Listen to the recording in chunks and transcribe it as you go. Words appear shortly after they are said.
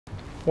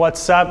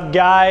What's up,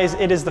 guys?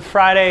 It is the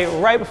Friday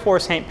right before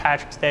St.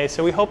 Patrick's Day,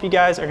 so we hope you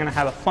guys are gonna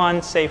have a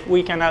fun, safe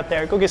weekend out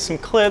there. Go get some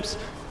clips,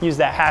 use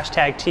that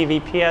hashtag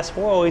TVPS.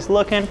 We're always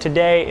looking.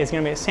 Today is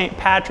gonna be a St.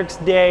 Patrick's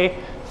Day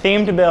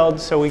themed build,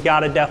 so we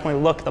gotta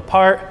definitely look the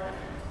part.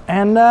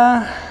 And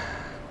I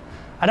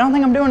don't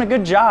think I'm doing a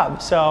good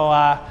job, so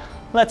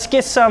let's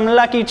get some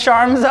Lucky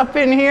Charms up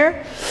in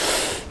here.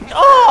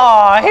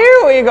 Oh,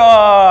 here we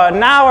go.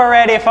 Now we're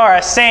ready for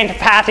a St.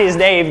 Patty's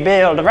Day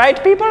build,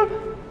 right, people?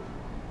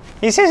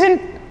 This isn't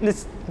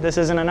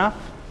enough.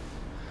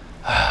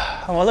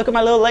 Well, look at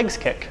my little legs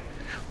kick.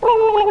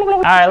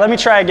 All right, let me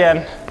try again.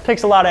 It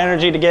takes a lot of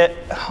energy to get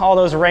all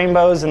those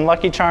rainbows and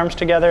Lucky Charms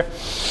together.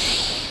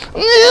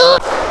 It's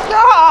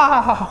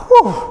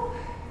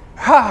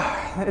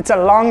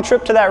a long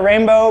trip to that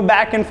rainbow,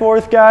 back and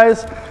forth,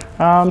 guys.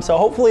 So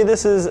hopefully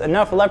this is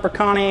enough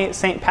leprechaun-y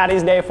St.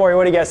 Patty's Day for you.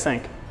 What do you guys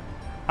think?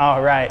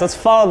 All right, let's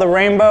follow the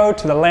rainbow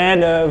to the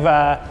land of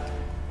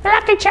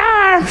Lucky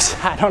Charms.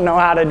 I don't know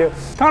how to do.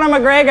 Conor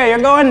McGregor, you're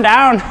going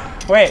down.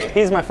 Wait,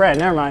 he's my friend,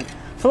 never mind.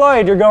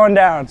 Floyd, you're going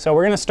down. So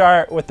we're gonna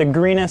start with the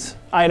greenest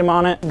item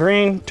on it.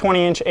 Green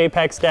 20-inch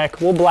Apex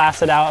deck. We'll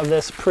blast it out of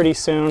this pretty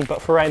soon,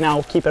 but for right now,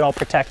 we'll keep it all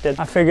protected.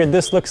 I figured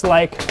this looks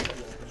like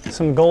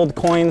some gold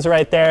coins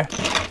right there.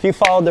 If you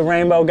followed the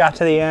rainbow, got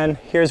to the end,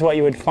 here's what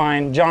you would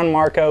find. John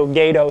Marco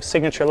Gato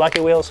signature Lucky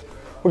Wheels.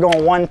 We're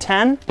going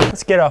 110.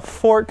 Let's get a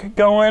fork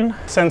going.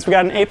 Since we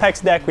got an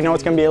Apex deck, we know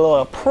it's gonna be a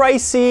little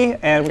pricey,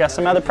 and we got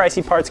some other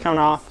pricey parts coming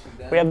off.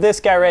 We have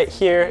this guy right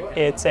here.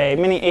 It's a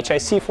mini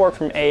HIC fork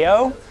from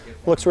AO.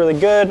 Looks really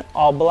good,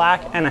 all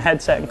black and a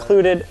headset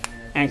included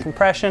and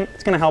compression.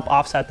 It's gonna help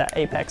offset that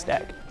Apex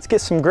deck. Let's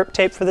get some grip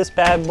tape for this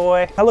bad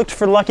boy. I looked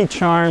for Lucky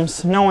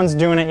Charms. No one's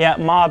doing it yet.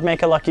 Mob,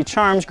 make a Lucky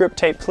Charms grip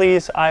tape,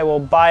 please. I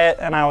will buy it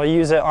and I will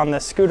use it on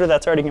this scooter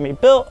that's already gonna be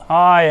built.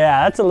 Oh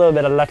yeah, that's a little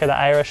bit of Luck of the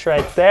Irish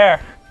right there.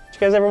 Did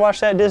you guys ever watch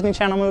that Disney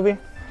Channel movie?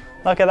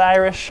 Luck of the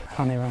Irish? I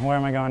don't even, where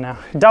am I going now?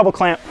 Double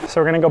clamp. So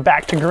we're gonna go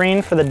back to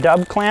green for the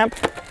dub clamp.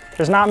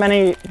 There's not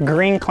many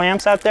green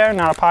clamps out there,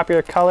 not a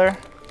popular color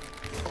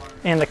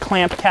in the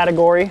clamp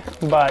category,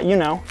 but you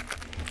know,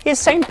 it's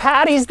St.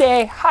 Patty's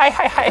Day.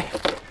 Hi.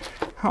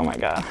 Oh my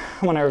God,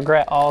 I'm gonna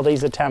regret all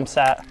these attempts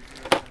at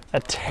a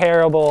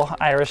terrible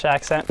Irish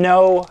accent.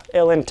 No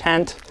ill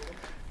intent.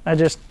 I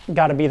just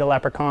gotta be the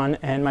leprechaun,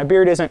 and my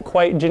beard isn't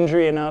quite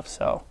gingery enough,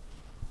 so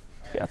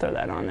gotta throw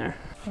that on there.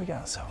 What we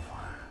got so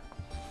far?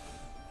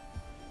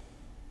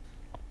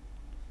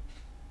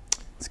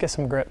 Let's get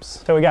some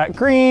grips. So we got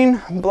green,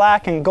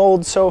 black, and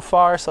gold so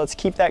far, so let's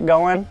keep that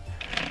going.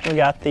 We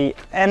got the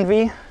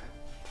Envy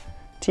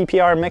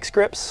TPR mix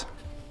grips,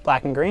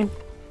 black and green.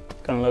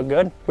 Gonna look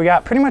good. We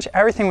got pretty much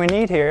everything we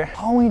need here.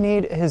 All we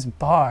need is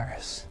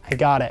bars. I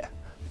got it.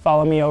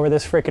 Follow me over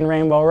this freaking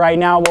rainbow right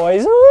now,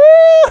 boys.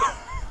 Woo!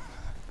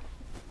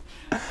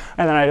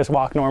 And then I just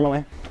walk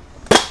normally.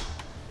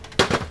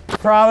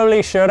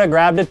 Probably should have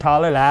grabbed a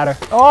taller ladder.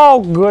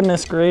 Oh,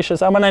 goodness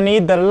gracious. I'm gonna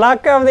need the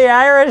luck of the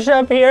Irish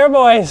up here,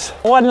 boys.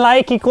 One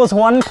like equals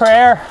one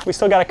prayer. We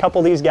still got a couple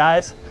of these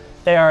guys.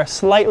 They are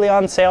slightly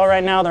on sale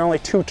right now. They're only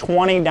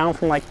 $220, down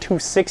from like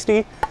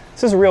 $260.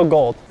 This is real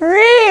gold.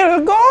 Real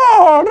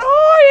gold,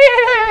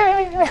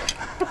 oh yeah!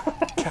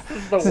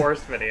 This is the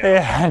worst video.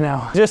 Yeah, I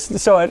know. Just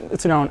so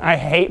it's known, I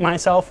hate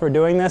myself for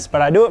doing this,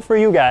 but I do it for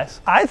you guys.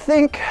 I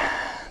think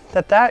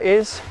that that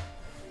is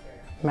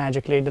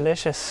magically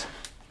delicious.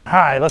 All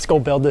right, let's go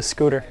build this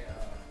scooter.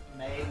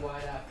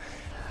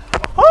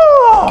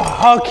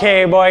 Oh,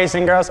 okay, boys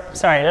and girls.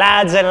 Sorry,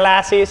 lads and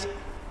lassies.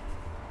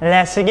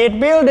 Let's get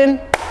building.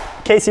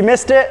 In case you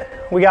missed it,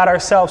 we got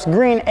ourselves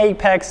green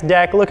Apex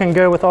deck, looking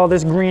good with all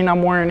this green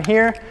I'm wearing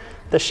here.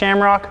 The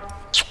Shamrock,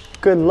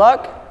 good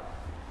luck.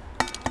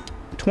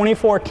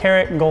 24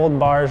 karat gold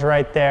bars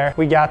right there.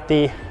 We got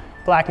the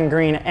black and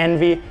green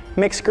Envy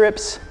mix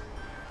grips.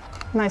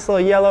 Nice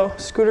little yellow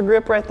scooter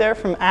grip right there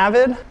from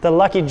Avid. The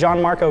Lucky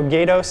John Marco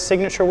Gato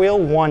signature wheel,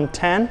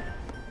 110.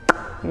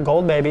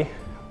 Gold, baby.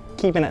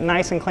 Keeping it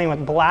nice and clean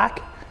with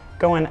black.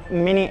 Going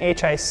mini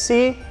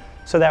HIC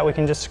so that we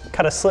can just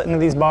cut a slit into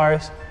these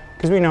bars.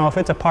 Because we know if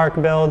it's a park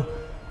build,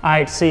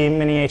 IHC,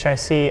 mini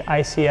HIC,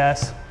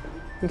 ICS,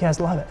 you guys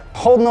love it.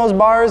 Holding those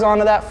bars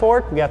onto that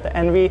fork, we got the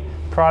Envy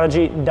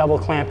Prodigy double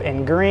clamp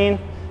in green.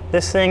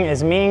 This thing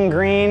is mean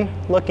green,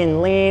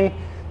 looking lean,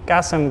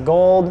 got some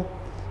gold,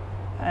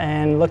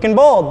 and looking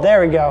bold. There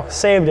we go,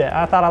 saved it.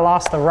 I thought I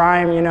lost the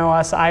rhyme. You know,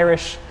 us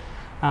Irish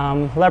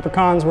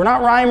leprechauns, we're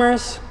not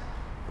rhymers,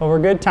 but we're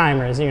good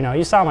timers. You know,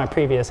 you saw my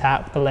previous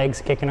hat with the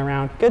legs kicking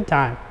around. Good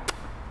time.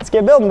 Let's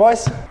get building,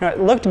 boys. It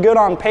looked good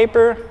on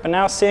paper, but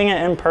now seeing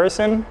it in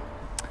person,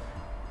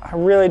 I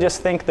really just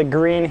think the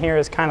green here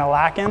is kind of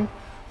lacking.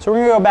 So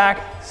we're gonna go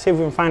back, see if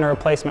we can find a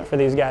replacement for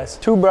these guys.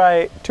 Too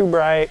bright, too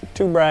bright,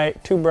 too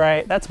bright, too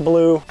bright. That's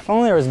blue. If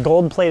only there was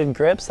gold-plated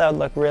grips, that would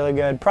look really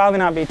good. Probably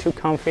not be too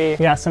comfy.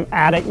 We got some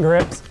Attic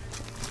grips.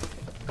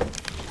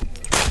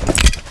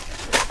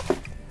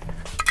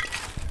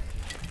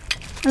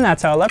 And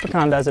that's how a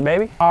leprechaun does it,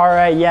 baby. All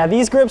right, yeah,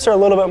 these grips are a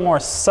little bit more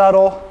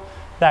subtle.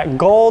 That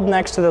gold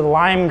next to the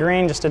lime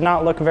green just did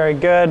not look very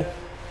good.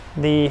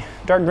 The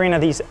dark green are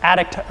these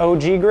Addict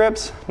OG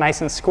grips,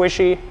 nice and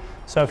squishy.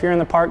 So if you're in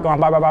the park going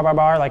bar, bar, bar, bar,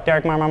 bar, like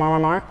Derek Mar, Mar, Mar, Mar,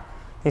 Mar,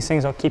 these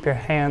things will keep your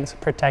hands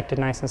protected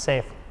nice and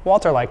safe.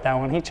 Walter liked that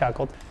one, he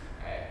chuckled.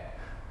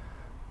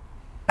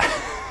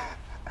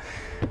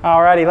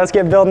 Alrighty, let's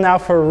get building now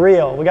for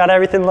real. We got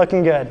everything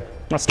looking good.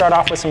 I'm gonna start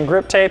off with some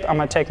grip tape. I'm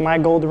gonna take my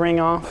gold ring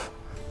off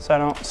so I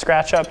don't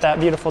scratch up that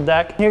beautiful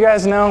deck. You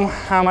guys know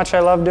how much I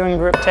love doing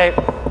grip tape.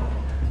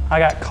 I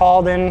got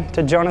called in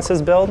to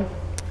Jonas's build.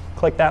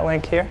 Click that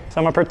link here. So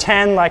I'm gonna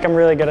pretend like I'm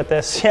really good at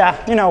this. Yeah,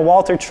 you know,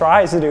 Walter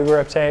tries to do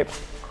grip tape.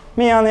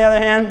 Me, on the other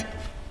hand,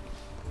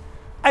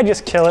 I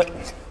just kill it.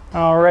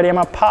 Alrighty, I'm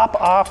gonna pop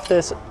off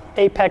this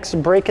Apex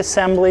brake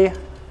assembly.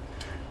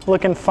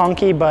 Looking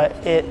funky, but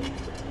it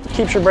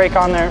keeps your brake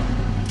on there.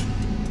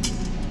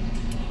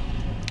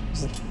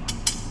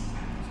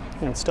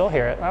 You can still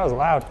hear it. That was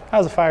loud. That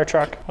was a fire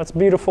truck. What's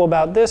beautiful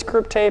about this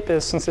grip tape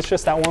is since it's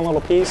just that one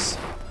little piece,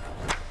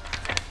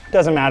 it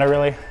doesn't matter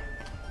really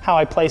how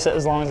I place it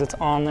as long as it's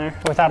on there.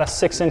 Without a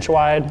 6-inch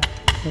wide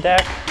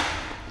deck,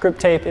 grip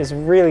tape is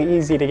really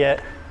easy to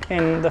get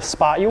in the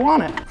spot you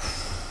want it.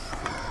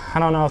 I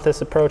don't know if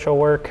this approach will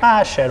work.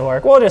 Ah, it should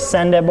work. We'll just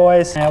send it,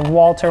 boys. I have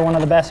Walter, one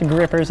of the best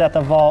grippers at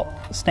the vault,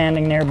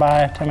 standing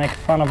nearby to make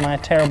fun of my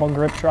terrible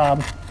grip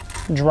job,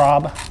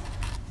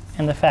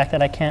 and the fact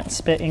that I can't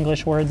spit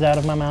English words out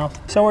of my mouth.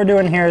 So what we're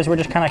doing here is we're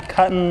just kind of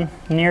cutting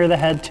near the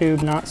head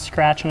tube, not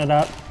scratching it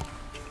up.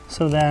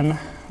 So then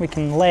we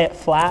can lay it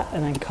flat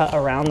and then cut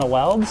around the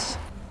welds.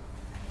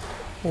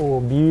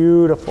 Oh,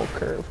 beautiful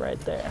curve right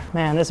there.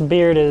 Man, this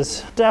beard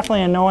is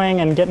definitely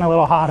annoying and getting a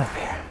little hot up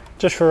here,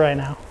 just for right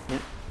now.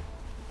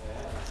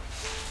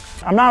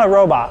 I'm not a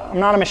robot. I'm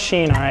not a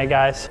machine, all right,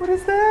 guys? What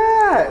is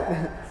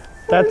that?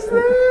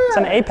 It's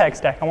an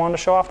Apex deck. I wanted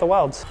to show off the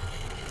welds.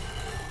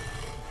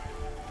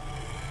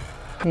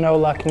 No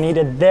luck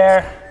needed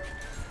there.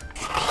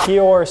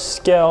 Pure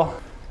skill.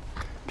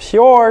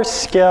 Pure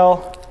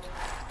skill.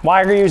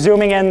 Why are you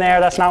zooming in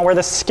there? That's not where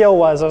the skill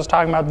was. I was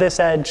talking about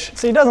this edge.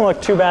 See, it doesn't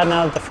look too bad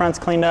now that the front's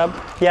cleaned up.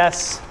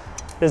 Yes,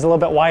 it is a little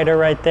bit wider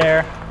right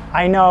there.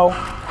 I know,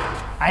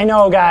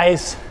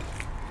 guys.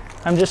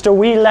 I'm just a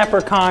wee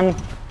leprechaun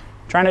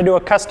trying to do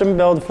a custom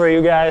build for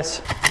you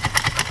guys.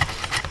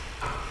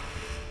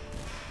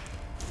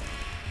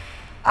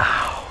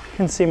 Ow, you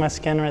can see my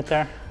skin right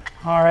there.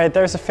 All right,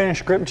 there's a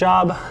finished grip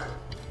job.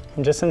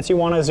 And just since you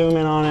want to zoom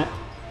in on it,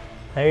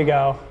 there you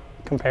go,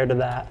 compared to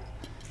that.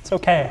 It's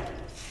okay.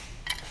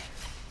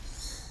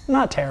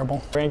 Not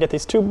terrible. We're gonna get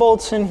these 2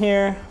 bolts in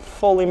here,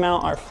 fully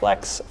mount our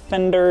Flex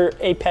Fender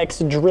Apex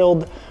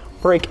drilled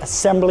brake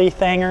assembly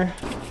thanger.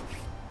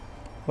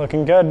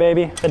 Looking good,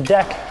 baby. The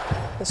deck,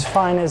 as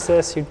fine as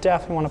this, you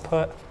definitely want to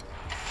put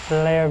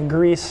a layer of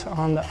grease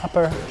on the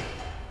upper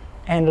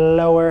and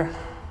lower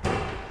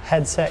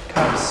headset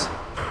cups.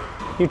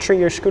 You treat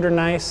your scooter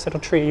nice, it'll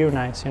treat you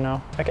nice, you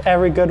know? Like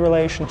every good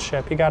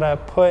relationship, you gotta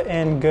put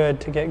in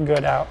good to get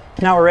good out.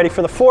 Now we're ready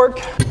for the fork.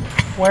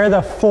 Where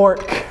the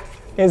fork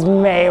is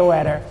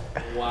Mayweather.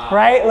 Wow.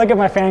 Right? Look at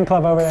my fan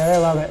club over there, they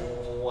love it.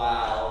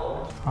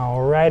 Wow.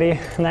 Alrighty,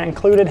 and that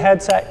included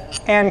headset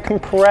and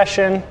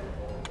compression.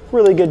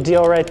 Really good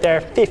deal right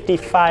there,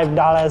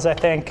 $55 I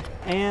think.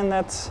 And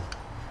that's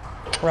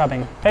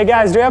rubbing. Hey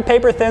guys, do we have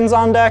paper thins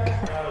on deck?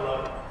 Out of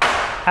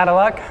luck. Out of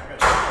luck?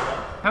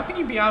 How can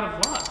you be out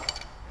of luck?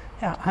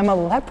 Yeah, I'm a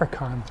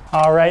leprechaun.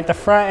 All right, the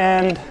front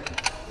end,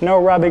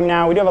 no rubbing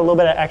now. We do have a little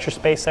bit of extra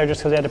space there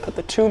just because we had to put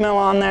the 2 mil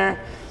on there.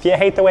 If you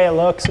hate the way it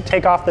looks,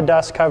 take off the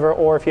dust cover,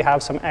 or if you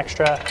have some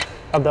extra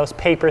of those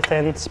paper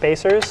thin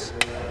spacers,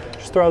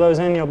 just throw those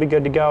in, you'll be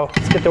good to go.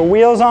 Let's get the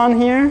wheels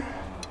on here.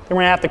 Then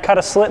we're gonna have to cut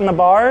a slit in the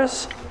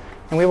bars,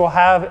 and we will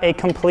have a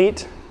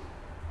complete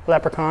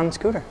leprechaun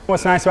scooter.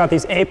 What's nice about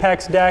these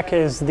Apex deck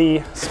is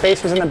the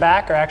spacers in the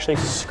back are actually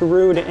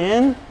screwed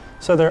in,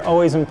 so they're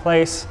always in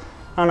place.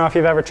 I don't know if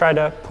you've ever tried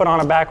to put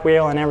on a back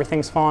wheel and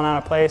everything's falling out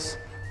of place.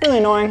 Really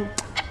annoying.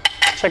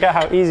 Check out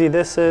how easy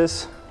this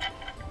is.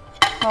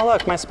 Oh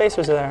look, my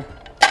spacers are there.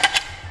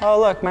 Oh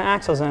look, my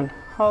axle's in.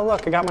 Oh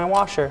look, I got my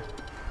washer.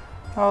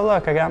 Oh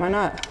look, I got my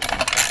nut.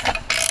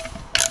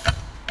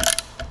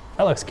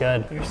 That looks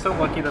good. You're so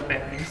lucky the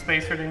bearing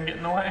spacer didn't get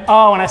in the way.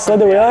 Oh, when I slid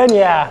the wheel in?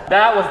 Yeah.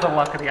 That was the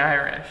luck of the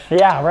Irish.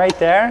 Yeah, right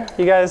there.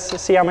 You guys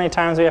see how many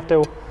times we have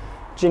to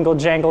jingle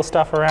jangle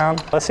stuff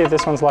around? Let's see if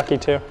this one's lucky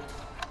too.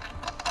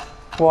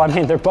 Well, I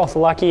mean, they're both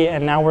lucky,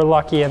 and now we're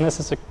lucky, and this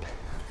is a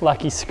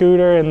lucky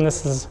scooter, and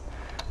this is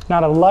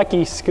not a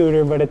lucky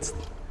scooter, but it's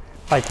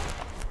like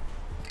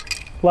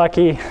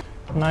lucky.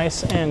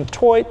 Nice and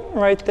taut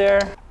right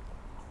there.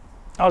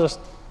 I'll just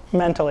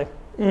mentally.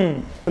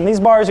 And these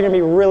bars are gonna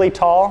be really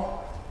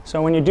tall,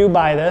 so when you do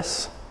buy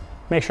this,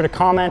 make sure to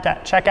comment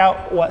at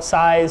checkout what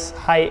size,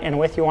 height, and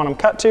width you want them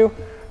cut to.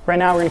 Right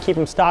now, we're gonna keep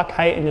them stock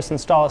height and just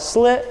install a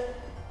slit,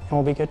 and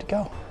we'll be good to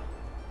go.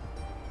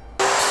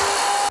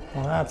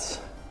 Well, that's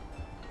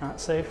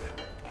not safe.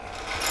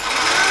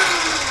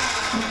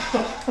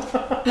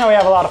 Now we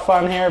have a lot of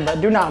fun here, but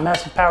do not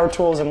mess with power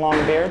tools and long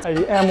beards. I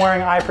am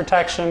wearing eye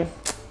protection.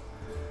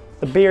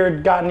 The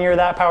beard got near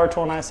that power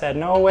tool and I said,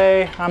 no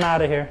way, I'm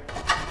out of here.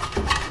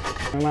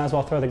 We might as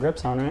well throw the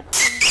grips on,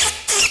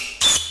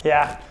 right?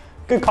 Yeah,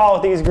 good call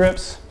with these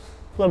grips.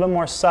 A little bit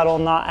more subtle,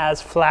 not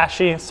as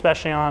flashy,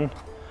 especially on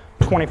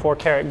 24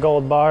 karat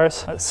gold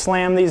bars. Let's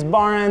slam these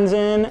bar ends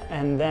in,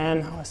 and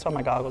then, oh, I still have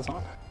my goggles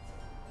on.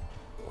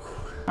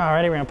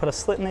 Alrighty, we're gonna put a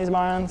slit in these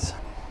bar ends.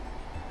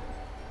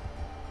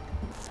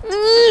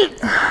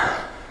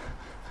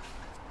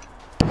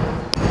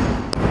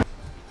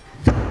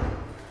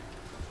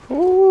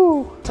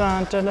 Ooh.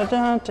 Dun, dun, dun,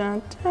 dun,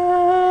 dun,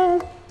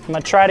 dun. I'm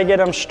gonna try to get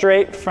them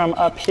straight from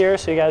up here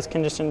so you guys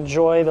can just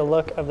enjoy the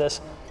look of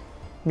this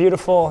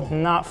beautiful,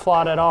 not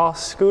flawed at all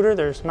scooter.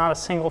 There's not a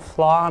single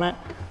flaw on it.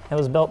 It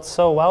was built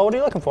so well. What are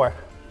you looking for?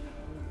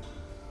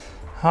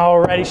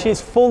 Alrighty,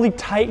 she's fully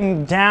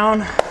tightened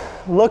down.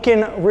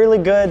 Looking really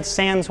good,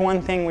 sans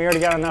one thing. We already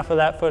got enough of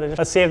that footage.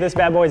 Let's see if this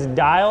bad boy's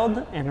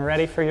dialed and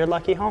ready for your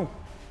lucky home.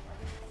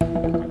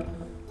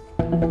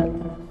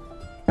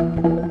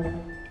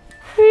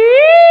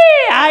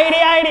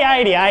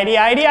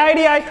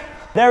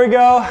 There we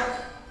go,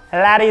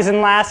 laddies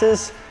and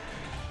lasses.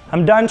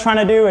 I'm done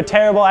trying to do a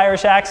terrible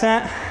Irish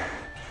accent.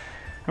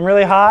 I'm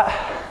really hot.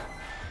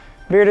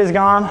 Beard is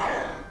gone.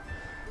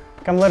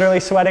 I'm literally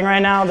sweating right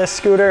now. This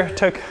scooter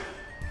took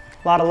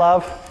a lot of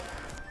love,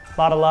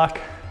 a lot of luck.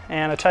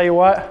 And I tell you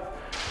what,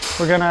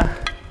 we're gonna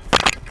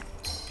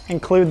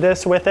include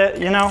this with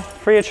it, you know,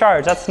 free of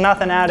charge. That's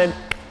nothing added.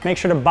 Make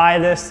sure to buy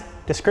this.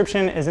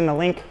 Description is in the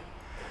link.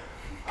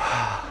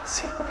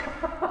 See,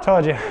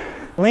 told you.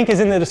 Link is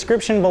in the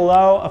description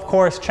below. Of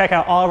course, check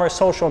out all of our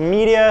social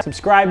media.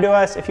 Subscribe to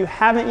us. If you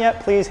haven't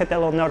yet, please hit that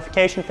little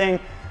notification thing.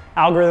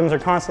 Algorithms are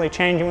constantly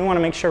changing. We want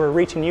to make sure we're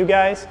reaching you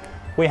guys.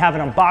 We have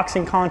an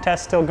unboxing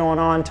contest still going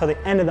on until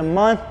the end of the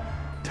month.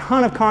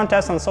 Ton of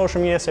contests on social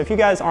media. So if you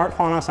guys aren't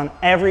following us on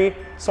every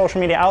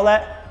social media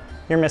outlet,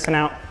 you're missing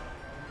out.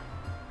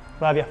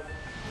 Love you.